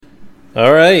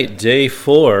All right, day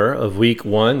 4 of week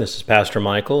 1. This is Pastor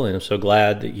Michael, and I'm so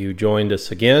glad that you joined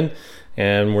us again.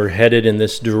 And we're headed in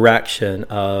this direction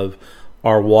of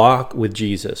our walk with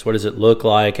Jesus. What does it look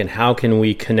like, and how can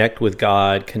we connect with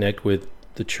God, connect with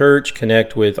the church,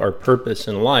 connect with our purpose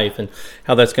in life, and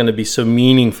how that's going to be so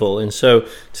meaningful. And so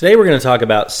today we're going to talk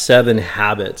about 7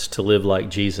 habits to live like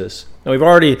Jesus. Now, we've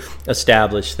already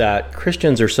established that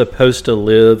Christians are supposed to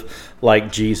live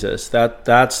like Jesus.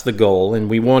 That's the goal, and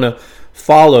we want to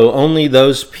follow only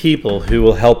those people who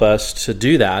will help us to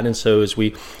do that. And so as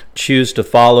we choose to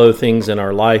follow things in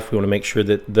our life, we want to make sure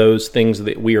that those things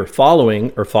that we are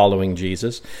following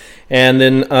Jesus. And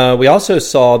then we also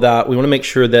saw that we want to make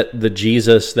sure that the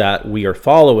Jesus that we are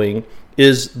following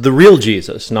is the real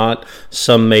Jesus, not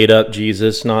some made-up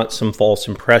Jesus, not some false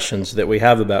impressions that we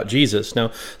have about Jesus.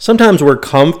 Now, sometimes we're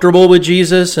comfortable with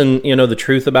Jesus and the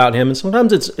truth about him, and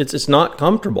sometimes it's not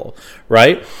comfortable,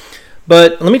 right?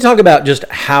 But let me talk about just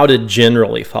how to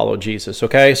generally follow Jesus,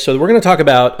 okay? So we're going to talk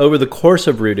about, over the course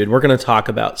of Rooted, we're going to talk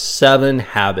about 7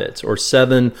 habits or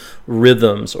 7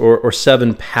 rhythms or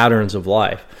 7 patterns of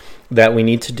life that we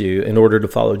need to do in order to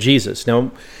follow Jesus.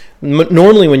 Now,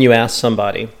 normally when you ask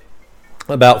somebody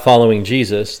about following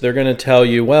Jesus, they're going to tell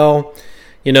you, well,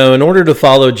 in order to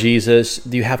follow Jesus,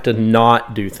 you have to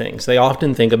not do things. They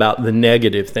often think about the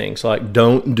negative things, like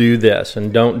don't do this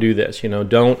and don't do this,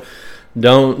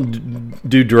 don't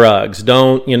do drugs,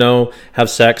 don't, have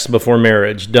sex before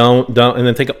marriage, don't, and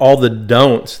then think of all the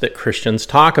don'ts that Christians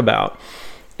talk about.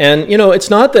 And, it's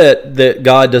not that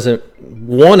God doesn't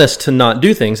want us to not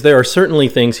do things. There are certainly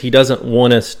things he doesn't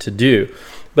want us to do,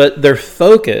 but their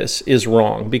focus is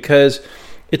wrong because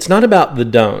it's not about the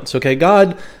don'ts, okay?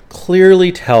 God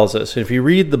clearly tells us, if you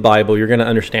read the Bible, you're going to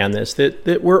understand this,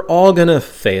 that we're all going to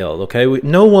fail, okay?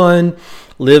 No one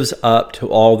lives up to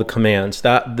all the commands.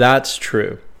 That's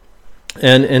true.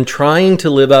 And trying to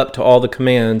live up to all the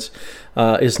commands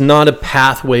is not a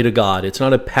pathway to God. It's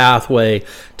not a pathway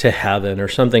to heaven or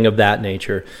something of that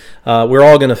nature. We're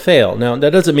all going to fail. Now,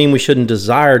 that doesn't mean we shouldn't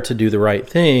desire to do the right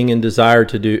thing and desire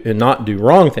to do and not do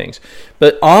wrong things.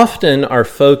 But often our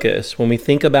focus, when we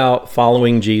think about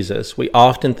following Jesus, we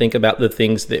often think about the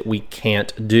things that we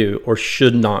can't do or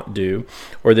should not do,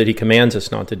 or that he commands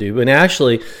us not to do. And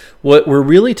actually, what we're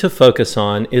really to focus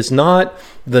on is not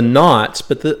the nots,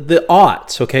 but the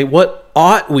oughts, okay? What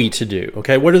ought we to do,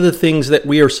 okay? What are the things that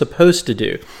we are supposed to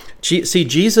do? See,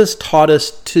 Jesus taught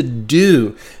us to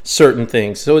do certain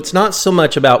things. So it's not so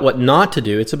much about what not to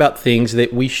do, it's about things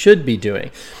that we should be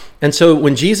doing. And so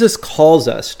when Jesus calls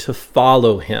us to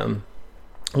follow him,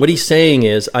 what he's saying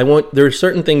is, there are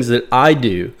certain things that I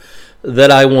do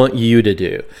that I want you to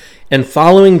do. And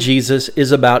following Jesus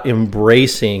is about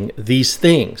embracing these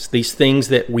things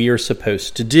that we are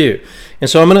supposed to do. And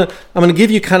so I'm gonna give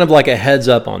you kind of like a heads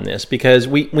up on this, because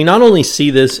we not only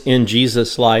see this in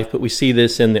Jesus' life, but we see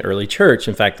this in the early church.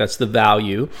 In fact, that's the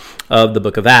value of the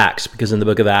book of Acts, because in the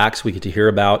book of Acts, we get to hear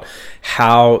about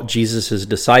how Jesus'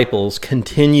 disciples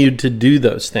continued to do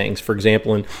those things. For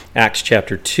example, in Acts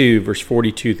chapter 2, verse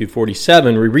 42 through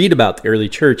 47, we read about the early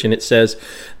church, and it says,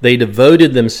 they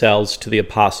devoted themselves to the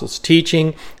apostles'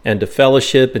 teaching and to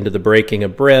fellowship and to the breaking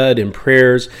of bread and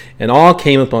prayers, and all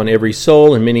came upon every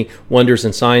soul, and many wonders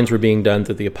and signs were being done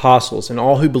through the apostles. And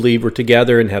all who believed were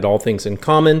together and had all things in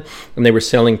common, and they were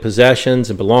selling possessions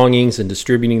and belongings and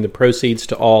distributing the proceeds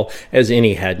to all as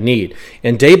any had need.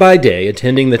 And day by day,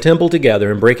 attending the temple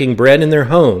together and breaking bread in their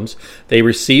homes, they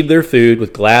received their food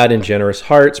with glad and generous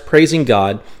hearts, praising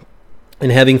God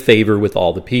and having favor with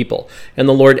all the people. And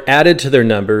the Lord added to their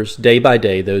numbers day by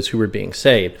day those who were being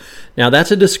saved. Now, that's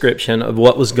a description of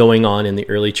what was going on in the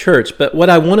early church. But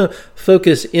what I want to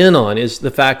focus in on is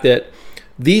the fact that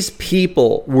these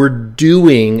people were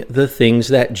doing the things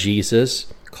that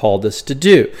Jesus called us to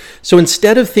do. So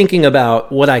instead of thinking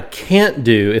about what I can't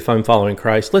do if I'm following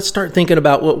Christ, let's start thinking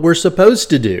about what we're supposed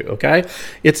to do, okay?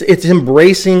 It's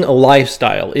embracing a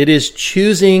lifestyle. It is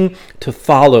choosing to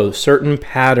follow certain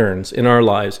patterns in our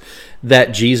lives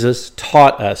that Jesus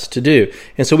taught us to do.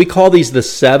 And so we call these the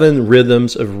 7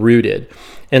 rhythms of Rooted.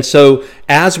 And so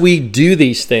as we do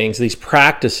these things, these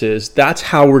practices, that's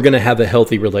how we're going to have a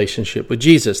healthy relationship with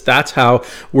Jesus. That's how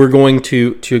we're going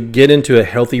to get into a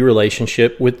healthy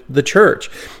relationship with the church,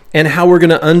 and how we're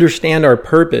going to understand our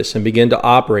purpose and begin to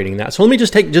operating that. So let me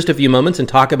just take just a few moments and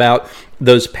talk about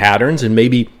those patterns, and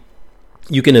maybe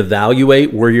you can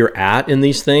evaluate where you're at in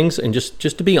these things. And just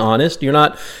to be honest, you're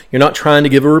not trying to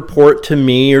give a report to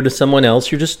me or to someone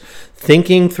else. You're just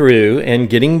thinking through and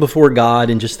getting before God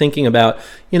and just thinking about,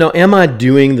 am I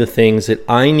doing the things that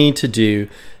I need to do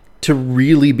to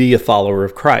really be a follower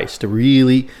of Christ, to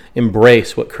really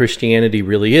embrace what Christianity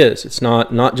really is. It's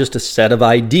not just a set of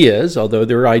ideas, although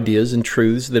there are ideas and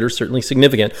truths that are certainly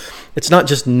significant. It's not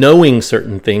just knowing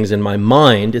certain things in my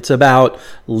mind. It's about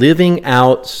living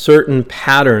out certain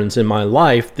patterns in my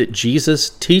life that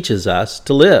Jesus teaches us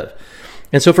to live.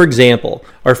 And so, for example,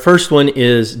 our first one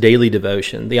is daily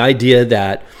devotion, the idea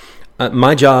that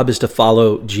my job is to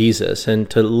follow Jesus and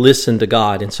to listen to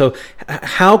God. And so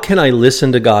how can I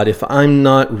listen to God if I'm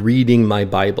not reading my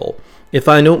Bible, if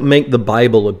I don't make the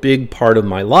Bible a big part of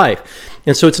my life?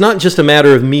 And so it's not just a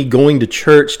matter of me going to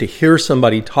church to hear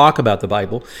somebody talk about the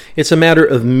Bible. It's a matter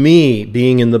of me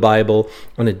being in the Bible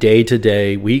on a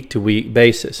day-to-day, week-to-week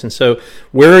basis. And so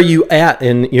where are you at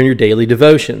in your daily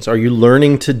devotions? Are you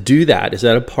learning to do that? Is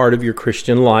that a part of your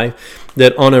Christian life,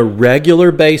 that on a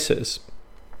regular basis,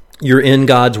 you're in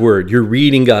God's Word, you're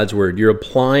reading God's Word, you're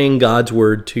applying God's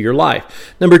Word to your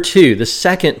life? Number two, the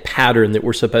second pattern that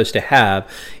we're supposed to have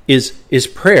is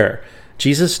prayer.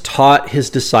 Jesus taught his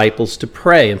disciples to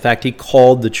pray. In fact, he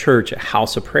called the church a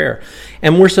house of prayer.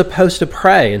 And we're supposed to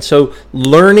pray. And so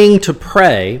learning to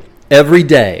pray every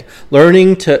day,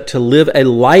 learning to live a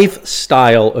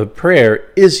lifestyle of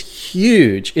prayer is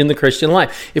huge in the Christian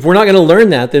life. If we're not going to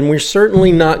learn that, then we're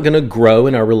certainly not going to grow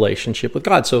in our relationship with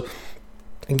God. So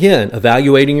again,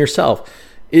 evaluating yourself.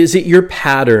 Is it your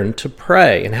pattern to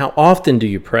pray? And how often do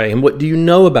you pray? And what do you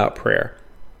know about prayer?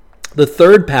 The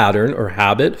third pattern or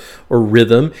habit or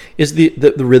rhythm is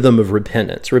the rhythm of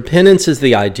repentance. Repentance is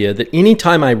the idea that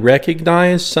anytime I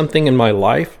recognize something in my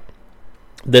life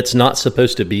that's not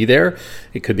supposed to be there,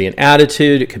 it could be an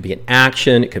attitude, it could be an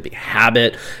action, it could be a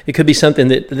habit, it could be something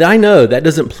that I know that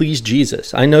doesn't please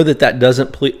Jesus. I know that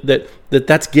doesn't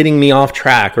that's getting me off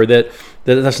track, or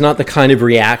that's not the kind of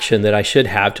reaction that I should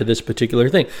have to this particular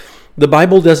thing. The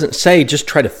Bible doesn't say just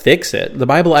try to fix it. The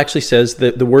Bible actually says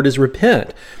that the word is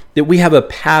repent, that we have a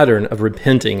pattern of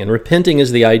repenting. And repenting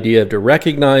is the idea of to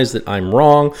recognize that I'm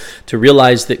wrong, to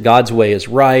realize that God's way is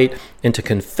right, and to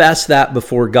confess that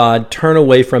before God, turn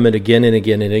away from it again and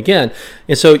again and again.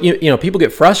 And so, people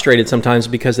get frustrated sometimes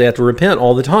because they have to repent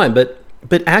all the time. But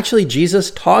actually,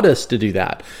 Jesus taught us to do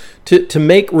that, to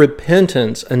make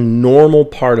repentance a normal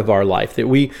part of our life, that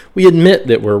we admit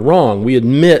that we're wrong. We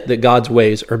admit that God's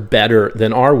ways are better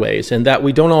than our ways, and that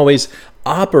we don't always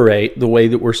operate the way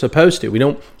that we're supposed to. We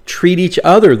don't treat each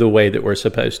other the way that we're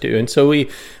supposed to. And so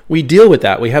we deal with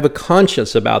that. We have a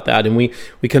conscience about that, and we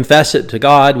confess it to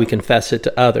God, we confess it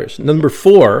to others. Number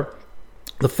four,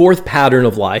 the fourth pattern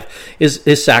of life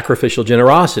is sacrificial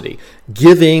generosity,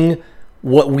 giving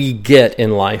what we get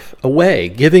in life away,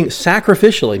 giving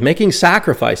sacrificially, making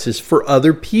sacrifices for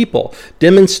other people,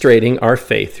 demonstrating our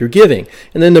faith through giving.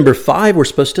 And then number five, we're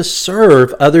supposed to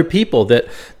serve other people, that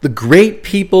the great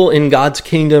people in God's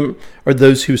kingdom are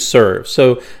those who serve.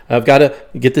 So I've got to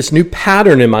get this new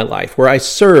pattern in my life where I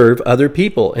serve other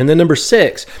people. And then number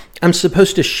six, I'm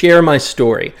supposed to share my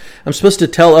story. I'm supposed to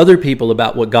tell other people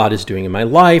about what God is doing in my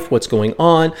life, what's going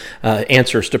on,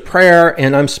 answers to prayer,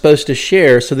 and I'm supposed to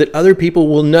share so that other people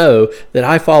will know that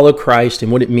I follow Christ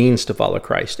and what it means to follow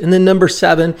Christ. And then number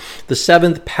seven, the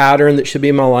seventh pattern that should be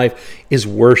in my life is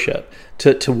worship.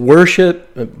 To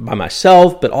worship by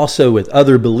myself, but also with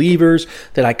other believers,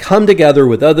 that I come together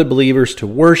with other believers to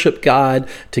worship God,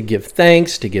 to give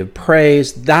thanks, to give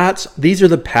praise. These are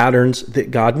the patterns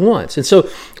that God wants. And so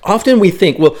often we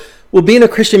think, well, being a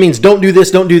Christian means don't do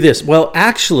this, don't do this. Well,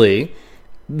 actually,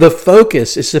 the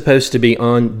focus is supposed to be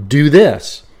on do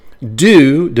this.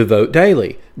 Do devote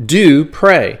daily. Do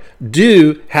pray.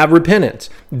 Do have repentance.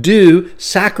 Do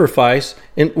sacrifice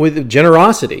with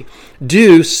generosity.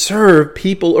 Do serve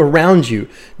people around you.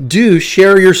 Do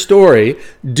share your story.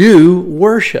 Do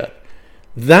worship.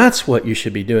 That's what you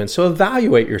should be doing. So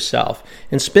evaluate yourself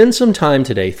and spend some time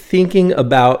today thinking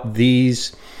about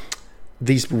these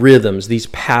rhythms, these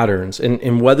patterns,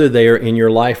 and whether they are in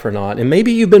your life or not. And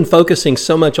maybe you've been focusing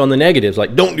so much on the negatives,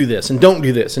 like don't do this and don't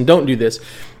do this and don't do this,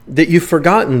 that you've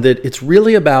forgotten that it's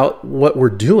really about what we're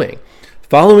doing.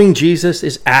 Following Jesus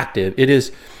is active. It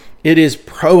is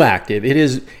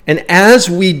proactive. And as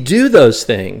we do those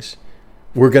things,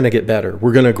 we're going to get better.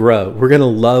 We're going to grow. We're going to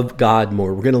love God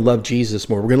more. We're going to love Jesus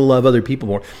more. We're going to love other people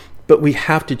more. But we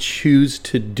have to choose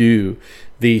to do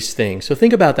these things. So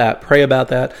think about that. Pray about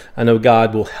that. I know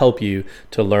God will help you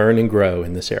to learn and grow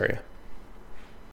in this area.